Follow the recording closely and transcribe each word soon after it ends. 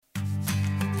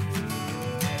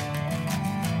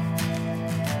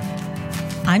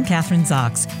I'm Kathryn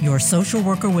Zox, your social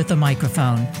worker with a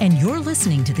microphone, and you're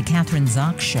listening to The Kathryn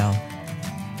Zox Show.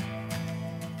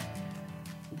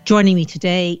 Joining me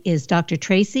today is Dr.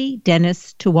 Tracy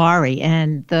Dennis-Tiwary,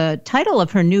 and the title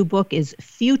of her new book is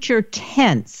Future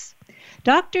Tense.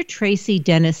 Dr. Tracy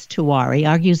Dennis-Tiwary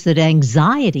argues that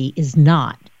anxiety is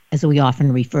not, as we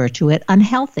often refer to it,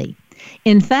 unhealthy.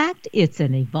 In fact, it's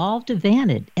an evolved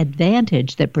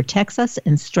advantage that protects us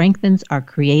and strengthens our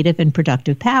creative and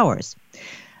productive powers.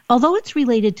 Although it's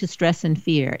related to stress and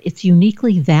fear, it's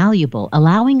uniquely valuable,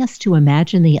 allowing us to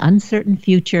imagine the uncertain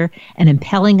future and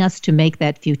impelling us to make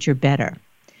that future better.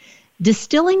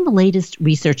 Distilling the latest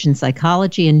research in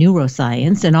psychology and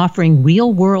neuroscience and offering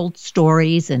real-world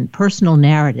stories and personal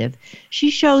narrative, she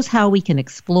shows how we can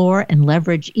explore and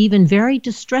leverage even very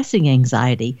distressing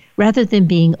anxiety rather than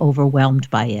being overwhelmed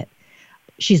by it.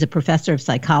 She's a professor of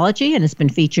psychology and has been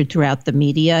featured throughout the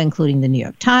media, including the New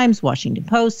York Times, Washington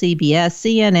Post, CBS,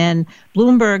 CNN,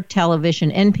 Bloomberg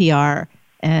Television, NPR,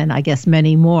 and I guess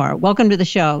many more. Welcome to the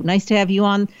show. Nice to have you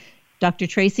on, Dr.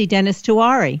 Tracy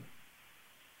Dennis-Tiwary.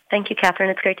 Thank you,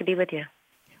 Kathryn. It's great to be with you.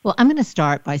 Well, I'm going to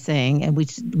start by saying, and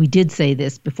we did say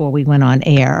this before we went on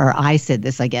air, or I said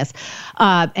this, I guess,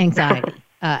 anxiety.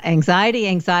 Anxiety,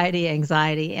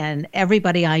 and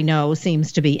everybody I know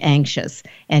seems to be anxious.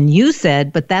 And you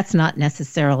said, but that's not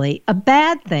necessarily a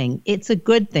bad thing. It's a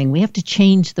good thing. We have to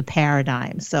change the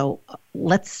paradigm. So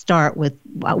let's start with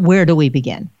where do we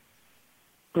begin?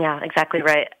 Yeah, exactly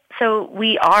right. So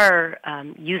we are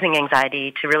using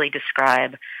anxiety to really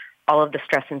describe all of the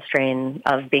stress and strain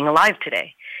of being alive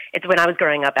today. It's when I was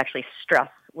growing up, actually, stress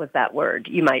was that word.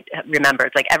 You might remember.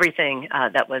 It's like everything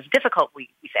that was difficult, we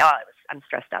say, I'm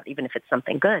stressed out, even if it's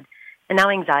something good. And now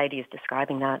anxiety is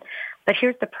describing that. But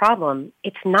here's the problem.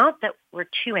 It's not that we're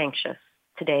too anxious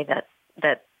today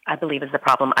that I believe is the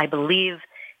problem. I believe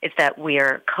it's that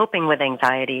we're coping with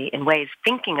anxiety in ways,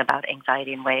 thinking about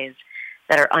anxiety in ways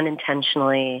that are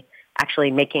unintentionally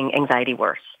actually making anxiety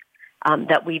worse.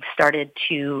 That we've started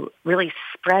to really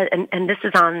spread, and this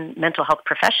is on mental health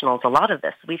professionals, a lot of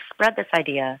this. We've spread this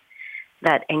idea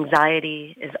that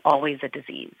anxiety is always a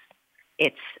disease.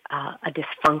 It's a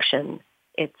dysfunction.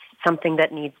 It's something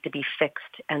that needs to be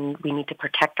fixed, and we need to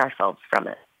protect ourselves from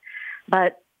it.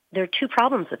 But there are two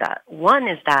problems with that. One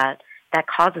is that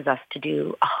causes us to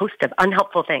do a host of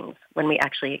unhelpful things when we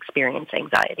actually experience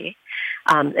anxiety.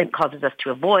 It causes us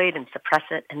to avoid and suppress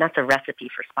it, and that's a recipe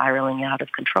for spiraling out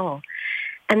of control.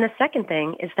 And the second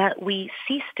thing is that we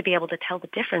cease to be able to tell the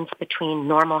difference between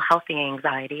normal, healthy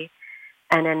anxiety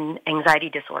and an anxiety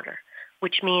disorder,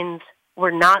 which means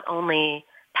we're not only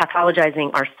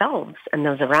pathologizing ourselves and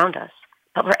those around us,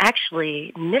 but we're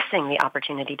actually missing the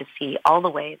opportunity to see all the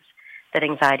ways that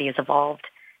anxiety has evolved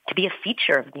to be a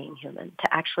feature of being human,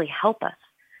 to actually help us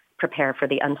prepare for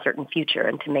the uncertain future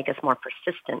and to make us more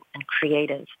persistent and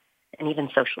creative and even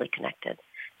socially connected.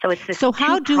 So it's this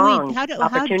two-pronged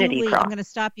opportunity cross. I'm going to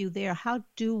stop you there. How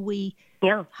do we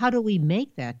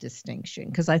make that distinction?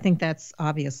 Because I think that's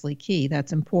obviously key.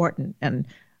 That's important. And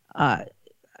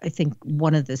I think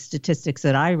one of the statistics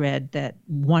that I read that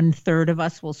 1/3 of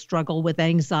us will struggle with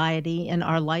anxiety in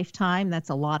our lifetime.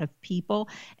 That's a lot of people.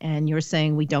 And you're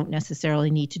saying we don't necessarily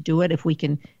need to do it if we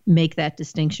can make that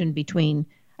distinction between,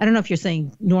 I don't know if you're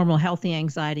saying normal, healthy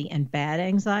anxiety and bad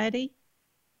anxiety.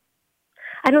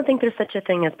 I don't think there's such a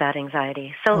thing as bad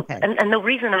anxiety. So, okay. and the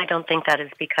reason I don't think that is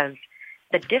because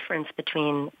the difference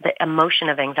between the emotion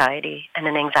of anxiety and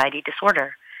an anxiety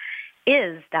disorder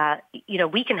is that,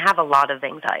 we can have a lot of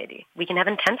anxiety. We can have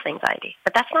intense anxiety,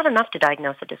 but that's not enough to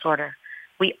diagnose a disorder.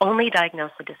 We only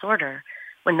diagnose a disorder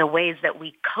when the ways that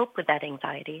we cope with that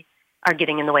anxiety are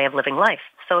getting in the way of living life.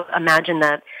 So imagine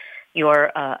that you're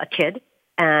a kid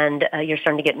and you're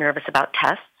starting to get nervous about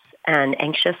tests and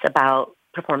anxious about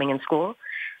performing in school,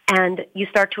 and you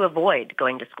start to avoid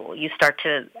going to school. You start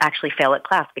to actually fail at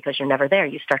class because you're never there.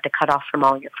 You start to cut off from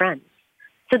all your friends.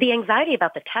 So the anxiety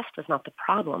about the test was not the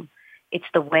problem. It's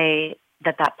the way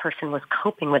that person was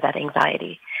coping with that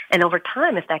anxiety. And over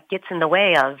time, if that gets in the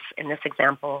way of, in this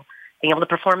example, being able to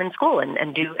perform in school and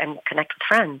connect with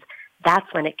friends, that's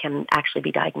when it can actually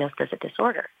be diagnosed as a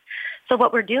disorder. So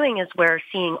what we're doing is we're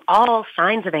seeing all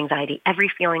signs of anxiety, every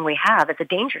feeling we have, as a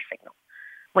danger signal,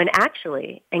 when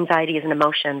actually anxiety is an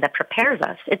emotion that prepares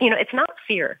us. It's not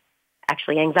fear.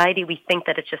 Actually, anxiety, we think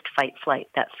that it's just fight, flight,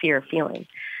 that fear feeling.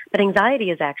 But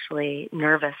anxiety is actually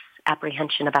nervous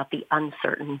apprehension about the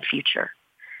uncertain future.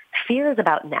 Fear is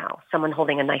about now, someone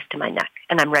holding a knife to my neck,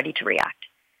 and I'm ready to react.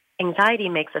 Anxiety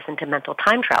makes us into mental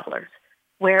time travelers,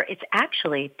 where it's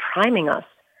actually priming us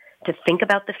to think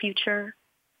about the future,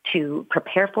 to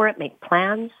prepare for it, make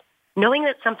plans, knowing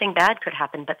that something bad could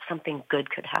happen, but something good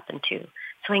could happen too.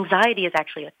 So anxiety is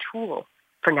actually a tool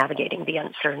for navigating the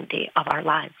uncertainty of our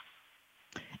lives.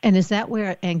 And is that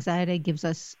where anxiety gives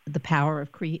us the power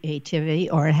of creativity,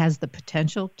 or it has the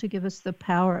potential to give us the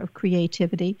power of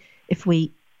creativity if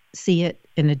we see it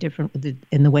in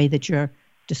the way that you're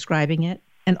describing it,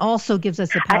 and also gives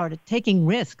us the power to taking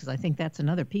risks? I think that's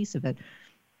another piece of it.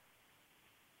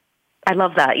 I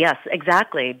love that. Yes,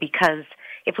 exactly. Because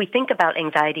if we think about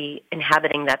anxiety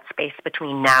inhabiting that space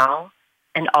between now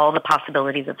and all the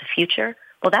possibilities of the future,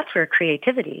 well, that's where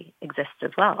creativity exists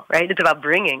as well, right? It's about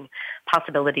bringing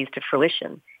possibilities to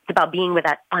fruition. It's about being with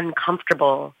that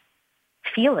uncomfortable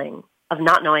feeling of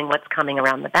not knowing what's coming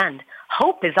around the bend.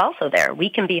 Hope is also there.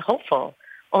 We can be hopeful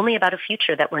only about a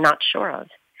future that we're not sure of.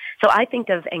 So I think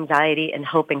of anxiety and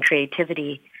hope and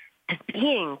creativity as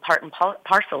being part and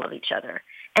parcel of each other.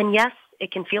 And yes,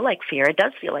 it can feel like fear. It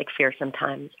does feel like fear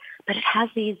sometimes, but it has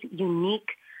these unique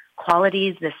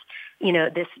qualities,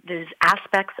 these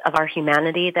aspects of our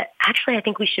humanity that actually I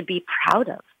think we should be proud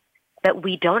of, that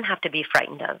we don't have to be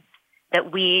frightened of,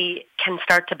 that we can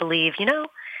start to believe,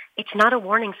 it's not a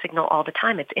warning signal all the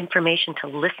time. It's information to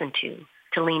listen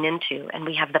to lean into, and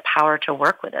we have the power to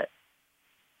work with it.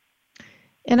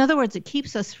 In other words, it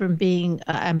keeps us from being,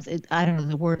 I don't know,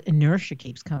 the word inertia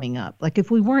keeps coming up. Like if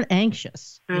we weren't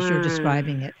anxious, as you're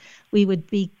describing it, we would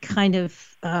be kind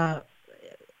of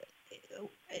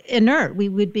inert. We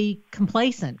would be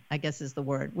complacent, I guess is the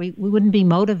word. We wouldn't be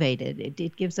motivated.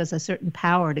 It gives us a certain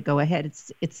power to go ahead.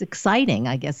 It's exciting,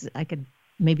 I guess. I could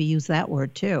maybe use that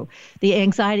word too. The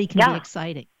anxiety can be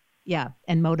exciting,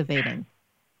 and motivating.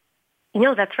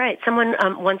 That's right. Someone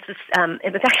once,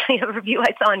 it was actually a review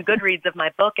I saw on Goodreads of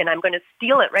my book, and I'm going to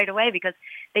steal it right away because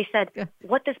they said,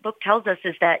 what this book tells us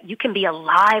is that you can be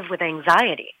alive with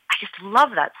anxiety. I just love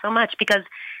that so much because,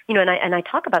 and I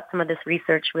talk about some of this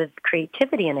research with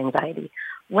creativity and anxiety.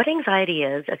 What anxiety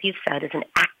is, as you said, is an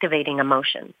activating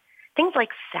emotion. Things like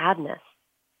sadness,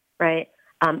 right?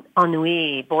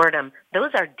 Ennui, boredom,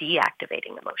 those are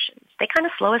deactivating emotions. They kind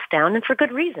of slow us down, and for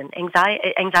good reason.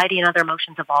 Anxiety and other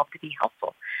emotions evolve to be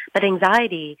helpful. But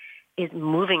anxiety is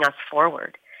moving us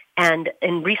forward. And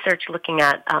in research looking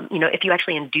at, if you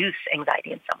actually induce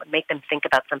anxiety in someone, make them think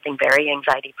about something very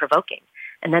anxiety-provoking,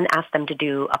 and then ask them to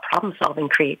do a problem-solving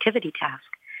creativity task,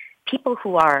 people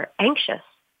who are anxious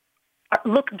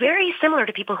look very similar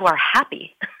to people who are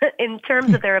happy in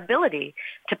terms of their ability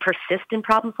to persist in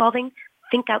problem-solving,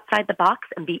 think outside the box,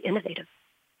 and be innovative.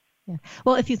 Yeah.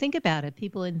 Well, if you think about it,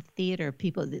 people in theater,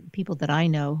 people that I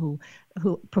know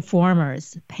who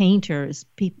performers, painters,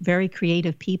 very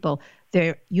creative people,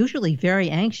 they're usually very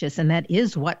anxious, and that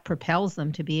is what propels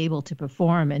them to be able to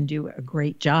perform and do a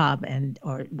great job,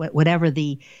 or whatever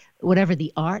the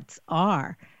arts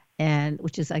are, and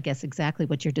which is, I guess, exactly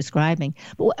what you're describing.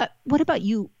 But what about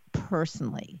you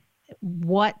personally?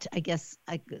 What I guess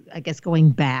going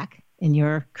back in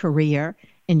your career,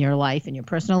 in your life, in your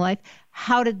personal life,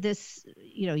 how did this,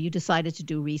 you decided to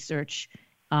do research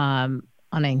on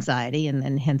anxiety and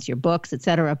then hence your books, et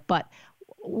cetera. But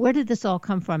where did this all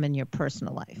come from in your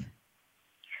personal life?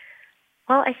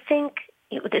 Well, I think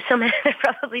there's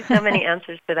probably so many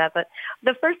answers to that. But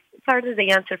the first part of the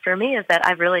answer for me is that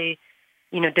I've really,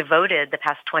 devoted the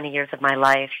past 20 years of my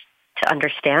life to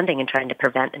understanding and trying to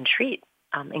prevent and treat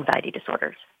anxiety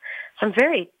disorders. So I'm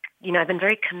I've been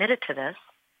very committed to this,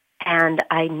 and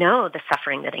I know the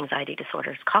suffering that anxiety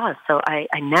disorders cause, so I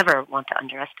never want to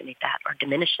underestimate that or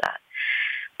diminish that.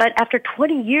 But after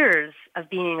 20 years of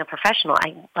being a professional,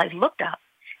 I looked up,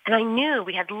 and I knew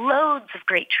we had loads of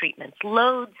great treatments,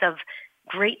 loads of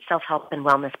great self-help and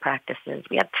wellness practices.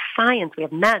 We have science, we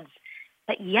have meds,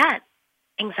 but yet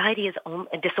anxiety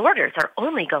disorders are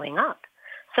only going up.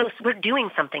 So we're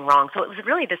doing something wrong. So it was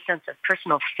really this sense of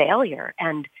personal failure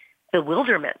and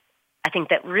bewilderment, I think,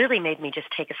 that really made me just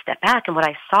take a step back. And what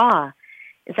I saw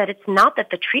is that it's not that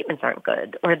the treatments aren't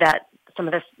good or that some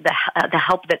of the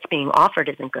help that's being offered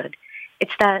isn't good.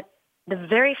 It's that the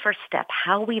very first step,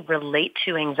 how we relate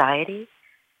to anxiety,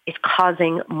 is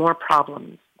causing more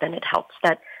problems than it helps.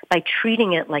 That by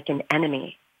treating it like an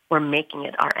enemy, we're making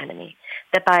it our enemy.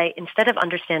 That instead of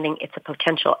understanding it's a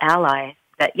potential ally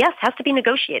that, yes, has to be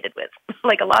negotiated with,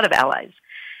 like a lot of allies,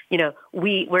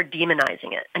 we're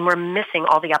demonizing it, and we're missing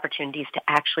all the opportunities to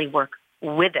actually work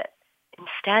with it.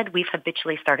 Instead, we've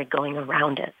habitually started going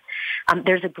around it.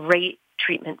 There's a great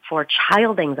treatment for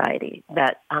child anxiety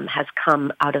that has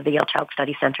come out of the Yale Child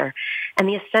Study Center, and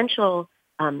the essential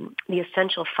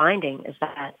finding is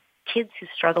that kids who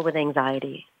struggle with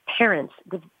anxiety, parents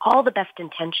with all the best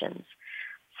intentions,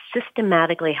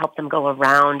 systematically help them go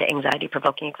around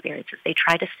anxiety-provoking experiences. They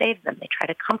try to save them. They try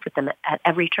to comfort them at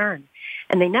every turn.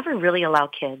 And they never really allow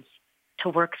kids to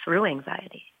work through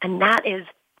anxiety. And that is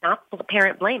not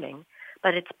parent blaming,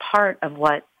 but it's part of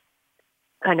what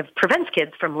kind of prevents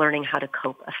kids from learning how to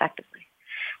cope effectively.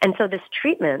 And so this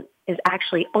treatment is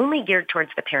actually only geared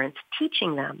towards the parents,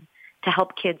 teaching them to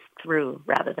help kids through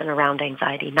rather than around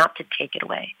anxiety, not to take it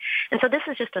away. And so this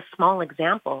is just a small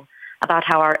example about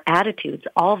how our attitudes,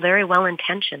 all very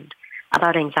well-intentioned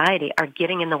about anxiety, are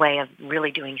getting in the way of really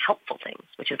doing helpful things,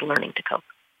 which is learning to cope.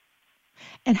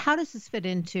 And how does this fit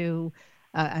into,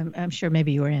 I'm sure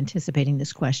maybe you were anticipating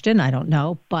this question, I don't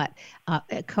know, but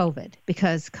COVID,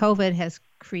 because COVID has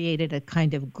created a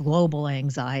kind of global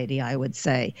anxiety, I would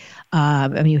say. I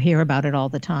mean, you hear about it all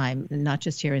the time, not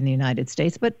just here in the United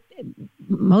States, but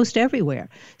most everywhere.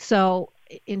 So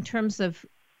in terms of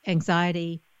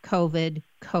anxiety, COVID,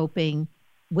 coping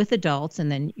with adults,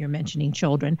 and then you're mentioning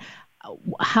children,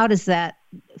 how does that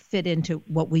fit into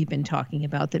what we've been talking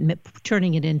about, that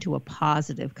turning it into a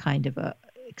positive kind of a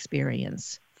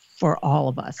experience for all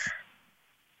of us?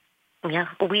 Yeah,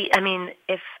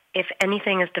 if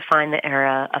anything has defined the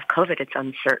era of COVID, it's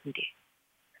uncertainty.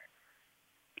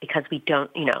 Because we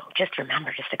don't, just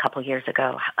remember just a couple years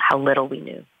ago how little we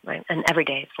knew, right? And every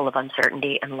day is full of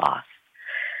uncertainty and loss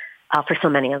for so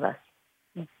many of us.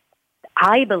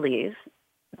 I believe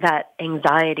that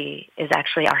anxiety is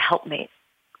actually our helpmate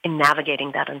in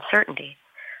navigating that uncertainty.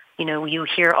 You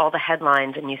hear all the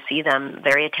headlines and you see them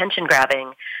very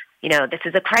attention-grabbing. This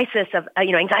is a crisis of,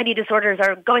 anxiety disorders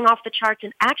are going off the charts,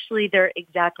 and actually they're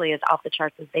exactly as off the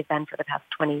charts as they've been for the past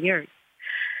 20 years.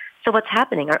 So what's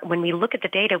happening, when we look at the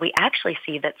data, we actually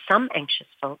see that some anxious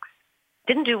folks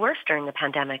didn't do worse during the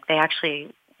pandemic. They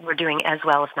actually were doing as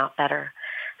well, if not better.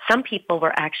 Some people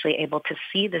were actually able to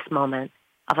see this moment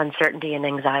of uncertainty and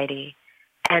anxiety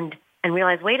and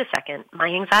realize, wait a second, my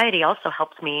anxiety also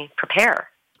helps me prepare.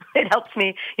 It helps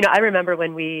me, I remember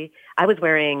when I was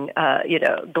wearing,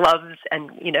 gloves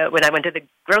and, when I went to the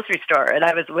grocery store and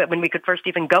when we could first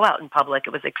even go out in public,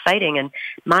 it was exciting. And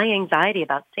my anxiety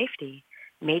about safety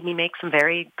made me make some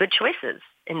very good choices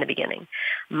in the beginning.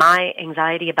 My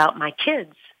anxiety about my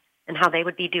kids and how they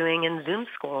would be doing in Zoom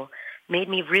school made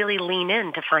me really lean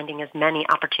into finding as many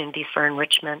opportunities for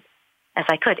enrichment as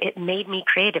I could. It made me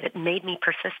creative. It made me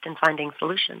persist in finding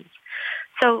solutions.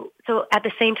 So at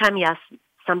the same time, yes,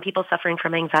 some people suffering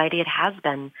from anxiety, it has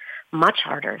been much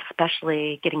harder,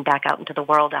 especially getting back out into the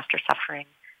world after suffering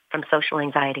from social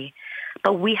anxiety.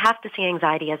 But we have to see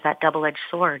anxiety as that double-edged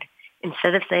sword.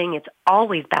 Instead of saying it's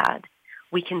always bad,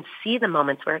 we can see the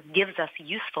moments where it gives us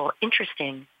useful,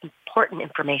 interesting, important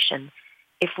information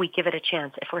if we give it a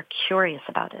chance, if we're curious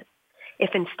about it.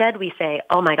 If instead we say,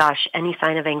 oh my gosh, any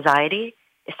sign of anxiety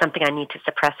is something I need to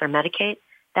suppress or medicate,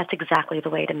 that's exactly the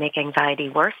way to make anxiety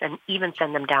worse and even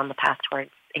send them down the path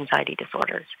towards anxiety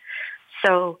disorders.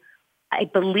 So I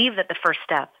believe that the first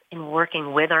step in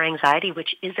working with our anxiety,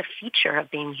 which is a feature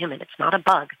of being human, it's not a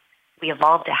bug. We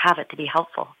evolved to have it to be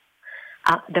helpful.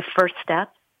 The first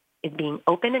step is being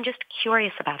open and just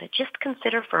curious about it. Just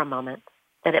consider for a moment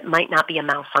that it might not be a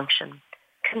malfunction.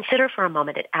 Consider for a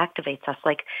moment it activates us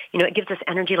like, it gives us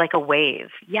energy like a wave.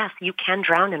 Yes, you can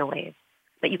drown in a wave,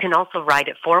 but you can also ride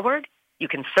it forward. You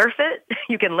can surf it.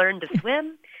 You can learn to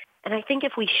swim. And I think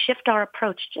if we shift our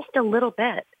approach just a little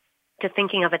bit to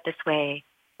thinking of it this way,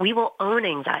 we will own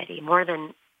anxiety more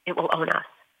than it will own us.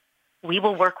 We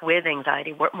will work with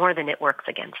anxiety more than it works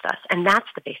against us. And that's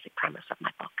the basic premise of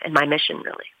my book and my mission,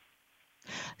 really.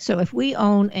 So if we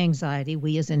own anxiety,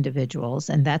 we as individuals,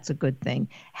 and that's a good thing,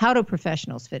 how do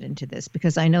professionals fit into this?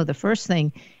 Because I know the first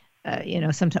thing,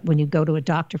 sometimes when you go to a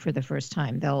doctor for the first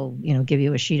time, they'll, give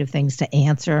you a sheet of things to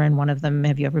answer. And one of them,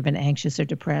 have you ever been anxious or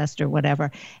depressed or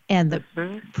whatever? And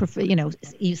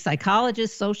the,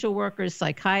 psychologists, social workers,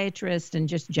 psychiatrists, and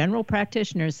just general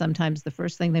practitioners, sometimes the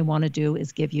first thing they want to do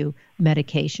is give you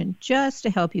medication just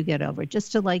to help you get over it,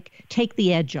 just to take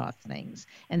the edge off things.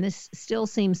 And this still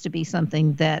seems to be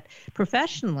something that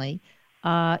professionally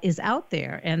is out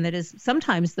there and that is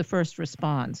sometimes the first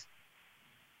response.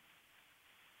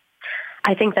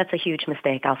 I think that's a huge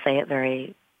mistake. I'll say it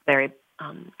very, very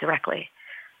directly.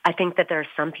 I think that there are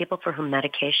some people for whom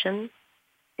medication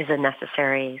is a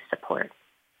necessary support,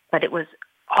 but it was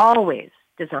always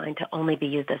designed to only be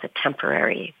used as a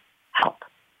temporary help.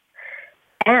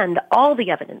 And all the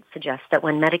evidence suggests that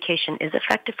when medication is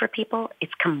effective for people,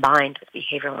 it's combined with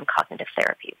behavioral and cognitive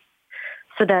therapies.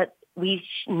 So that we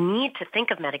need to think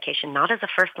of medication not as a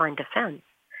first-line defense,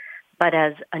 but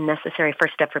as a necessary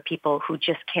first step for people who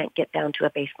just can't get down to a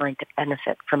baseline to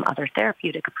benefit from other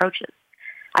therapeutic approaches.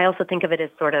 I also think of it as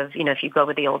sort of, if you go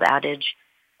with the old adage,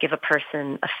 give a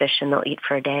person a fish and they'll eat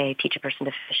for a day, teach a person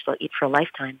to fish, they'll eat for a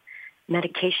lifetime.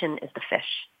 Medication is the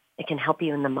fish. It can help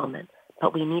you in the moment,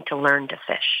 but we need to learn to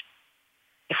fish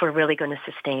if we're really going to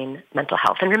sustain mental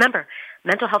health. And remember,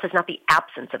 mental health is not the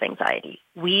absence of anxiety.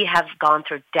 We have gone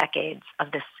through decades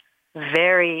of this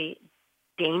very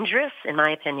dangerous, in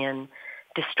my opinion,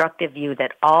 destructive view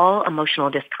that all emotional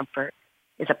discomfort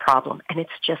is a problem, and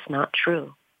it's just not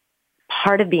true.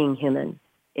 Part of being human,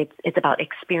 it's about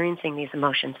experiencing these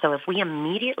emotions. So if we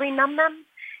immediately numb them,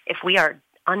 if we are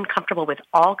uncomfortable with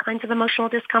all kinds of emotional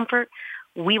discomfort,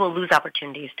 we will lose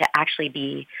opportunities to actually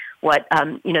be what,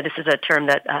 this is a term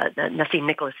that Nassim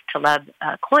Nicholas Taleb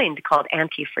coined called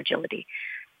anti-fragility.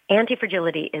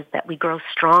 Anti-fragility is that we grow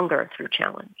stronger through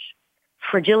challenge.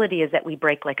 Fragility is that we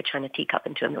break like a china teacup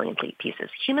into a million pieces.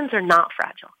 Humans are not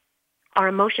fragile. Our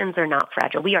emotions are not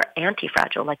fragile. We are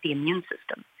anti-fragile, like the immune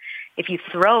system. If you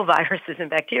throw viruses and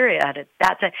bacteria at it,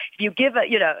 if you give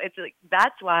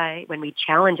that's why when we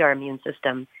challenge our immune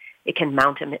system, it can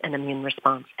mount an immune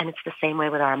response. And it's the same way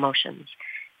with our emotions.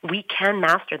 We can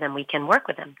master them. We can work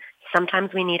with them.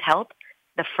 Sometimes we need help.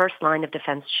 The first line of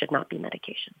defense should not be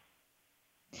medication.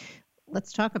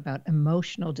 Let's talk about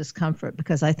emotional discomfort,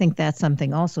 because I think that's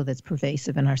something also that's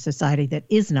pervasive in our society that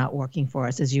is not working for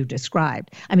us, as you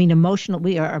described. I mean,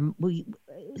 we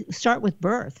start with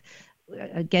birth.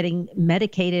 Getting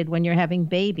medicated when you're having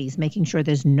babies, making sure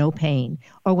there's no pain,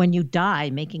 or when you die,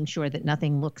 making sure that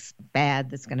nothing looks bad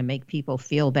that's going to make people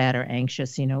feel bad or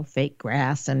anxious, fake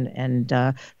grass and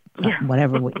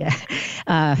whatever we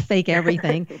fake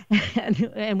everything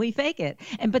and we fake it.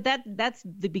 But that's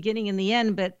the beginning and the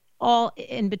end, but all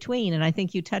in between. And I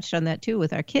think you touched on that too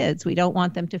with our kids. We don't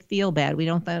want them to feel bad. We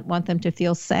don't want them to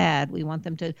feel sad. We want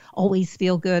them to always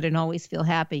feel good and always feel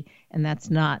happy. And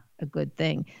that's not a good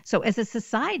thing. So as a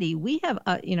society, we have,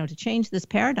 to change this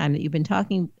paradigm that you've been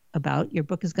talking about. Your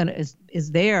book is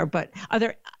there, but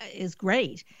is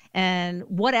great. And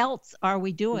what else are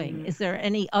we doing? Mm-hmm. Is there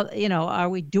any, are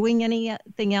we doing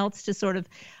anything else to sort of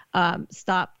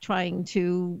stop trying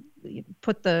to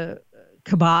put the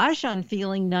kibosh on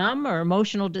feeling numb or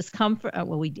emotional discomfort?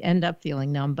 Well, we end up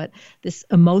feeling numb, but this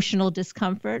emotional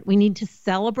discomfort, we need to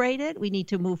celebrate it. We need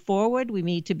to move forward. We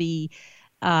need to be,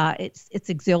 it's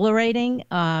exhilarating.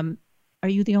 Are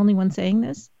you the only one saying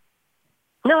this?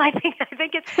 No, I think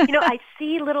it's, I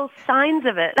see little signs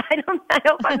of it. I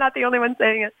hope I'm not the only one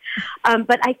saying it.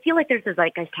 But I feel like there's a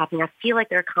zeitgeist happening. I feel like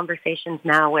there are conversations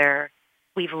now where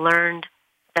we've learned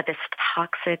that this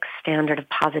toxic standard of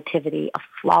positivity, of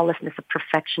flawlessness, of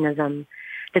perfectionism,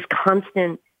 this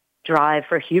constant drive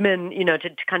for human,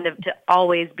 to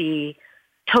always be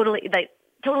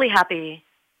totally happy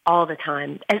all the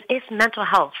time, as if mental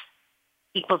health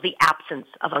equals the absence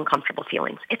of uncomfortable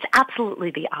feelings. It's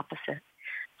absolutely the opposite.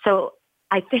 So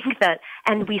I think that,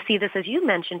 and we see this, as you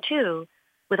mentioned too,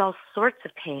 with all sorts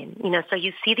of pain. So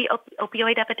you see the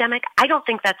opioid epidemic. I don't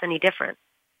think that's any different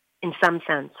in some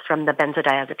sense from the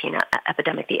benzodiazepine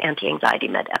epidemic, the anti-anxiety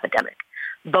med epidemic.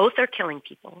 Both are killing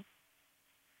people,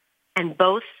 and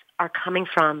both are coming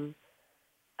from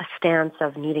a stance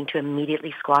of needing to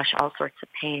immediately squash all sorts of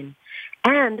pain.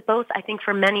 And both, I think,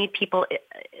 for many people,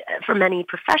 for many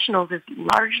professionals, is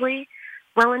largely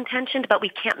well-intentioned, but we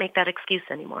can't make that excuse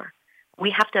anymore.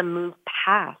 We have to move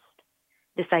past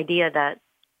this idea that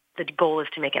the goal is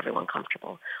to make everyone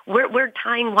comfortable. We're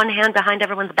tying one hand behind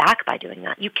everyone's back by doing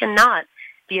that. You cannot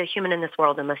be a human in this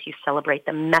world unless you celebrate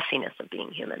the messiness of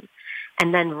being human.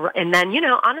 And then,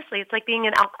 honestly, it's like being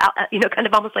kind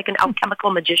of almost like an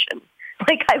alchemical magician.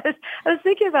 Like I was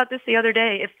thinking about this the other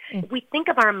day. If we think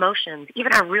of our emotions,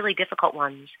 even our really difficult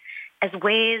ones, as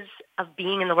ways of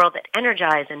being in the world that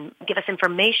energize and give us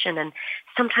information, and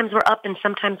sometimes we're up and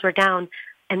sometimes we're down,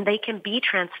 and they can be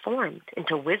transformed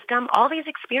into wisdom. All these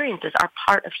experiences are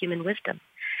part of human wisdom.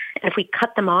 And if we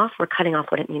cut them off, we're cutting off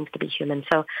what it means to be human.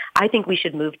 So I think we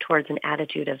should move towards an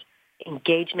attitude of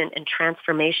engagement and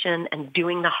transformation and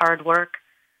doing the hard work.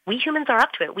 We humans are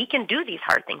up to it. We can do these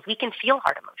hard things. We can feel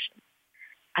hard emotions.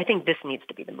 I think this needs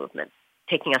to be the movement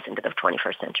taking us into the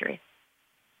 21st century.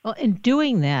 Well, in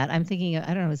doing that, I'm thinking,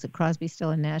 I don't know, is it Crosby, Still,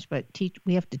 and Nash? But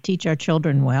we have to teach our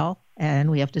children well, and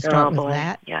we have to start with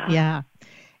that. Yeah.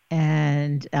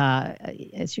 And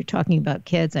as you're talking about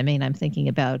kids, I mean, I'm thinking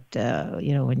about,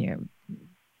 when your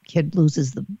kid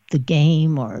loses the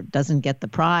game or doesn't get the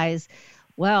prize,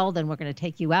 well, then we're going to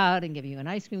take you out and give you an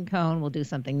ice cream cone. We'll do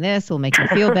something we'll make you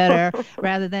feel better,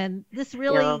 rather than this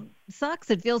really sucks.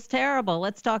 It feels terrible.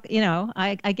 Let's talk,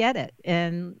 I get it.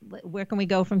 And where can we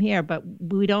go from here? But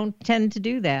we don't tend to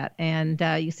do that. And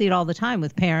you see it all the time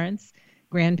with parents,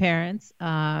 grandparents.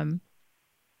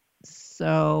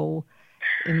 So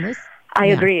in this, I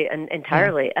agree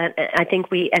entirely. Yeah. And I think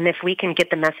if we can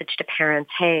get the message to parents,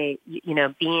 hey,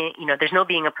 there's no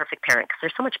being a perfect parent because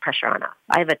there's so much pressure on us.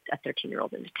 I have a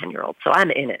 13-year-old and a 10-year-old, so I'm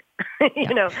in it,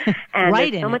 and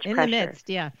right there's so much in pressure. the midst,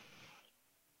 yeah.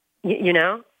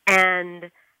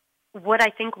 And what I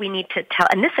think we need to tell,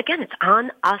 and this again, it's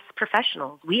on us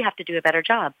professionals. We have to do a better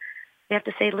job. We have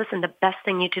to say, listen, the best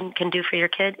thing you can do for your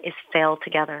kid is fail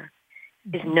together,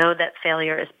 is know that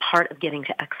failure is part of getting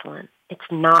to excellence.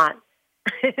 It's not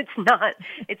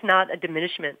a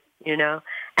diminishment,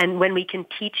 And when we can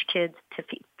teach kids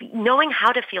knowing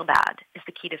how to feel bad is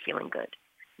the key to feeling good.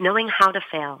 Knowing how to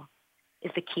fail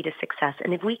is the key to success.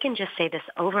 And if we can just say this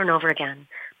over and over again,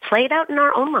 play it out in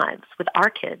our own lives with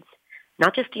our kids,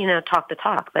 not just, talk the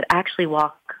talk, but actually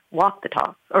walk the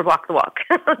talk or walk the walk,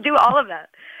 do all of that.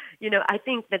 I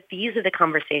think that these are the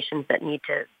conversations that need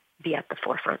to be at the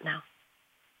forefront now.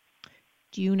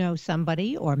 Do you know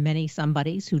somebody or many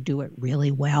somebodies who do it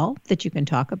really well that you can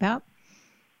talk about?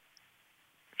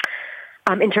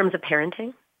 In terms of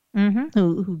parenting? Mm-hmm.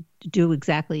 Who do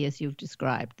exactly as you've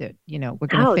described, that, we're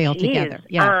going to fail together.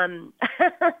 Yeah.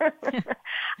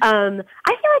 I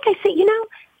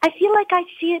feel like I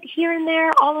see it here and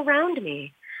there all around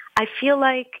me. I feel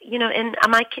like,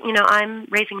 I'm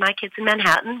raising my kids in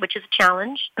Manhattan, which is a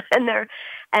challenge.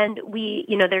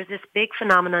 There's this big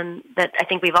phenomenon that I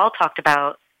think we've all talked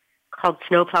about called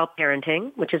snowplow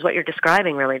parenting, which is what you're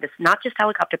describing, really. This not just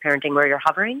helicopter parenting where you're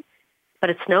hovering, but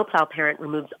a snowplow parent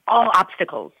removes all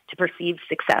obstacles to perceived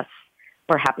success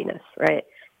or happiness, right?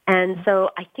 And so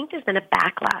I think there's been a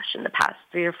backlash in the past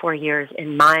 3 or 4 years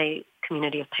in my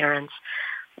community of parents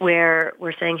where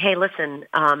we're saying, hey, listen,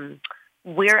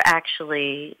 we're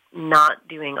actually not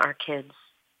doing our kids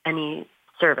any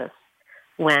service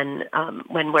when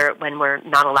we're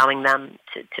not allowing them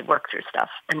to work through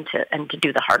stuff and to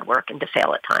do the hard work and to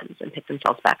fail at times and pick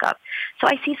themselves back up. So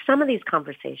I see some of these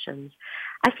conversations.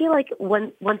 I feel like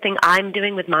one thing I'm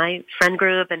doing with my friend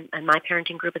group and my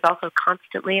parenting group is also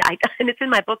constantly, and it's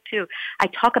in my book too, I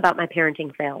talk about my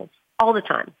parenting fails all the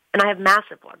time, and I have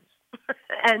massive ones.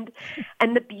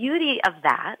 and the beauty of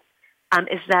that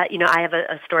is that, I have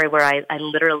a story where I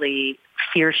literally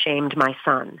fear-shamed my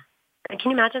son. And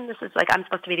can you imagine? This is like I'm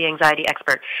supposed to be the anxiety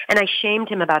expert. And I shamed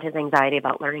him about his anxiety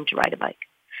about learning to ride a bike.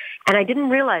 And I didn't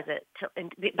realize it,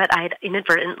 but I had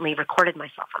inadvertently recorded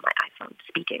myself on my iPhone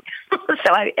speaking.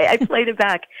 So I played it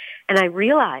back, and I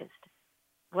realized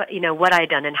what I had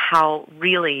done and how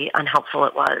really unhelpful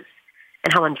it was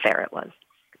and how unfair it was.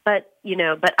 But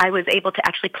I was able to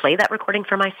actually play that recording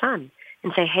for my son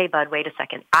and say, hey, bud, wait a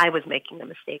second. I was making a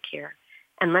mistake here.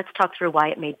 And let's talk through why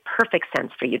it made perfect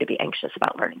sense for you to be anxious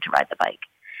about learning to ride the bike.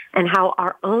 And how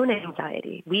our own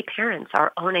anxiety, we parents,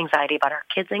 our own anxiety about our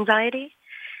kids' anxiety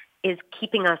is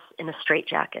keeping us in a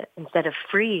straitjacket instead of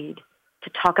freed to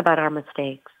talk about our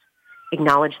mistakes,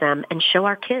 acknowledge them, and show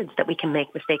our kids that we can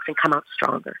make mistakes and come out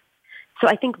stronger. So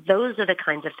I think those are the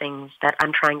kinds of things that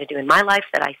I'm trying to do in my life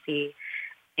that I see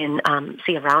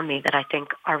around me that I think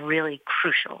are really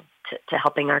crucial to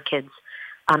helping our kids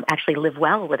actually live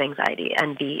well with anxiety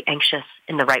and be anxious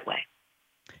in the right way.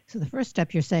 So the first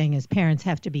step you're saying is parents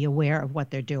have to be aware of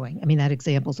what they're doing. I mean, that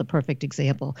example is a perfect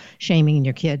example, shaming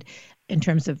your kid in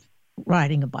terms of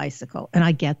riding a bicycle. And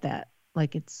I get that.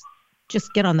 Like, it's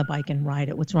just get on the bike and ride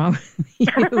it. What's wrong with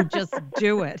you? Just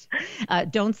do it.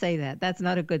 Don't say that. That's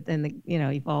not a good thing.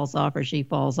 He falls off or she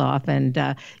falls off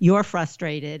and you're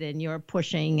frustrated and you're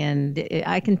pushing. And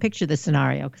I can picture the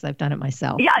scenario because I've done it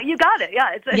myself. Yeah, you got it.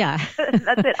 Yeah. Yeah.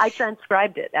 That's it. I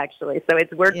transcribed it, actually. So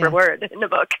it's word for word in the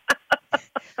book.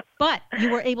 But you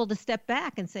were able to step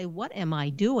back and say, what am I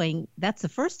doing? That's the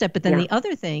first step. But then the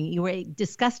other thing, you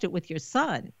discussed it with your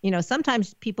son.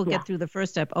 Sometimes people get through the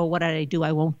first step. Oh, what did I do?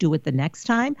 I won't do it the next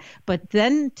time. But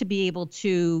then to be able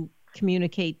to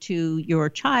communicate to your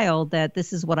child that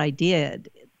this is what I did,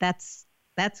 that's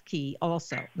key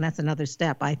also. And that's another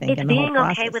step, I think, it's in the whole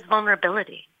process. Being okay with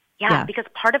vulnerability. Yeah, because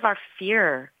part of our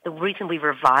fear, the reason we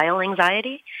revile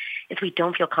anxiety, is we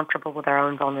don't feel comfortable with our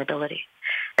own vulnerability.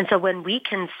 And so when we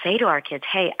can say to our kids,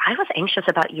 hey, I was anxious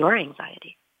about your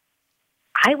anxiety.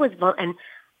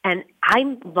 And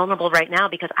I'm vulnerable right now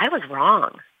because I was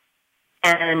wrong.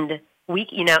 And we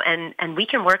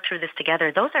can work through this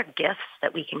together. Those are gifts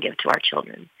that we can give to our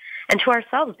children and to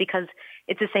ourselves, because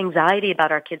it's this anxiety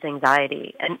about our kids'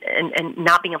 anxiety and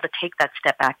not being able to take that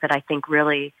step back that I think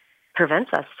really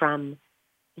prevents us from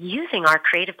using our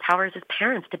creative powers as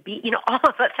parents to be, all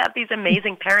of us have these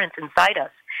amazing parents inside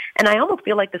us. And I almost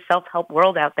feel like the self-help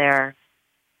world out there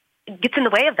gets in the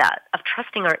way of that, of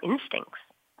trusting our instincts,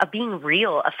 of being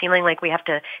real, of feeling like we have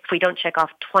to, if we don't check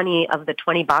off 20 of the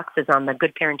 20 boxes on the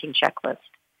good parenting checklist,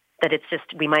 that it's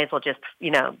just, we might as well just,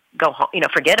 go home,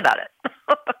 forget about it.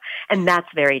 And that's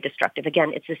very destructive.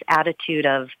 Again, it's this attitude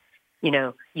of,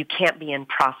 you can't be in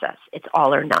process. It's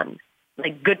all or none.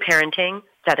 Like good parenting,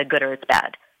 it's either good or it's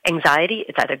bad. Anxiety,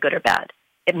 it's either good or bad.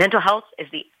 Mental health is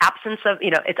the absence of,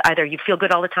 it's either you feel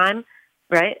good all the time,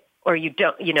 right? Or you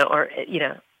don't, or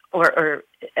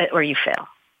you fail.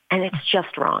 And it's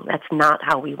just wrong. That's not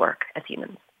how we work as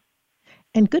humans.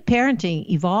 And good parenting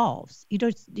evolves. You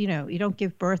don't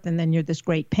give birth and then you're this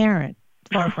great parent.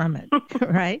 Far from it,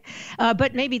 right?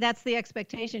 But maybe that's the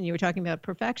expectation. You were talking about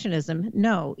perfectionism.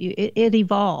 No, it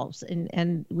evolves,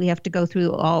 and we have to go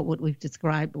through all what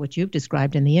you've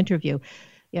described in the interview.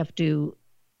 You have to,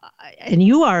 and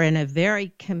you are in a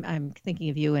very, I'm thinking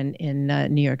of you in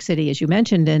New York City, as you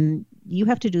mentioned, and you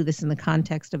have to do this in the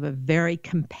context of a very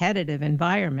competitive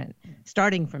environment,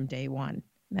 starting from day one.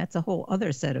 That's a whole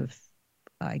other set of,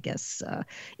 I guess,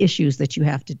 issues that you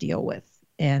have to deal with,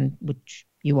 and which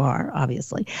you are,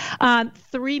 obviously.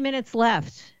 3 minutes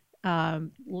left.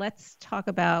 Let's talk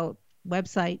about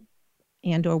website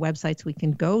and/or websites we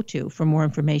can go to for more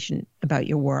information about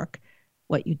your work,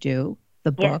 what you do,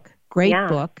 the book. Great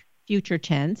book, Future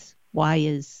Tense. Why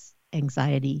is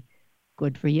anxiety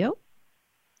good for you?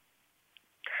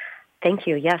 Thank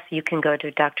you. Yes, you can go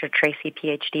to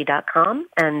drtracyphd.com,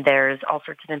 and there's all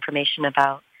sorts of information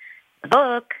about the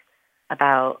book,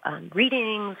 about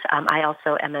readings. I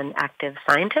also am an active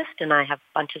scientist, and I have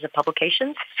bunches of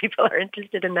publications if people are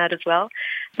interested in that as well.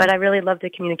 But I really love to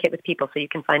communicate with people, so you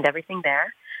can find everything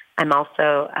there. I'm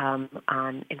also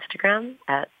on Instagram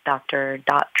at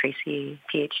Dr.Tracy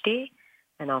PhD,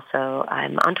 and also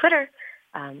I'm on Twitter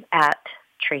at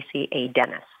Tracy A.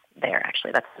 Dennis. There,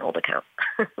 actually, that's an old account.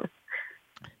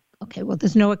 Okay, well,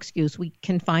 there's no excuse. We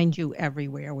can find you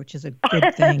everywhere, which is a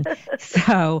good thing.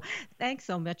 So thanks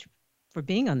so much for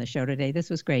being on the show today. This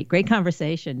was great. Great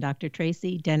conversation. Dr.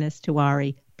 Tracy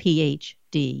Dennis-Tiwary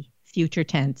PhD. Future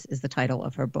Tense is the title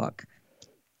of her book.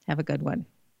 Have a good one.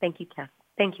 Thank you, Kathryn.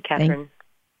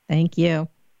 Thank you.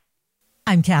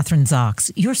 I'm Kathryn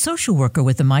Zox, your social worker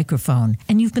with a microphone,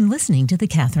 and you've been listening to The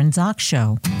Kathryn Zox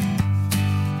Show.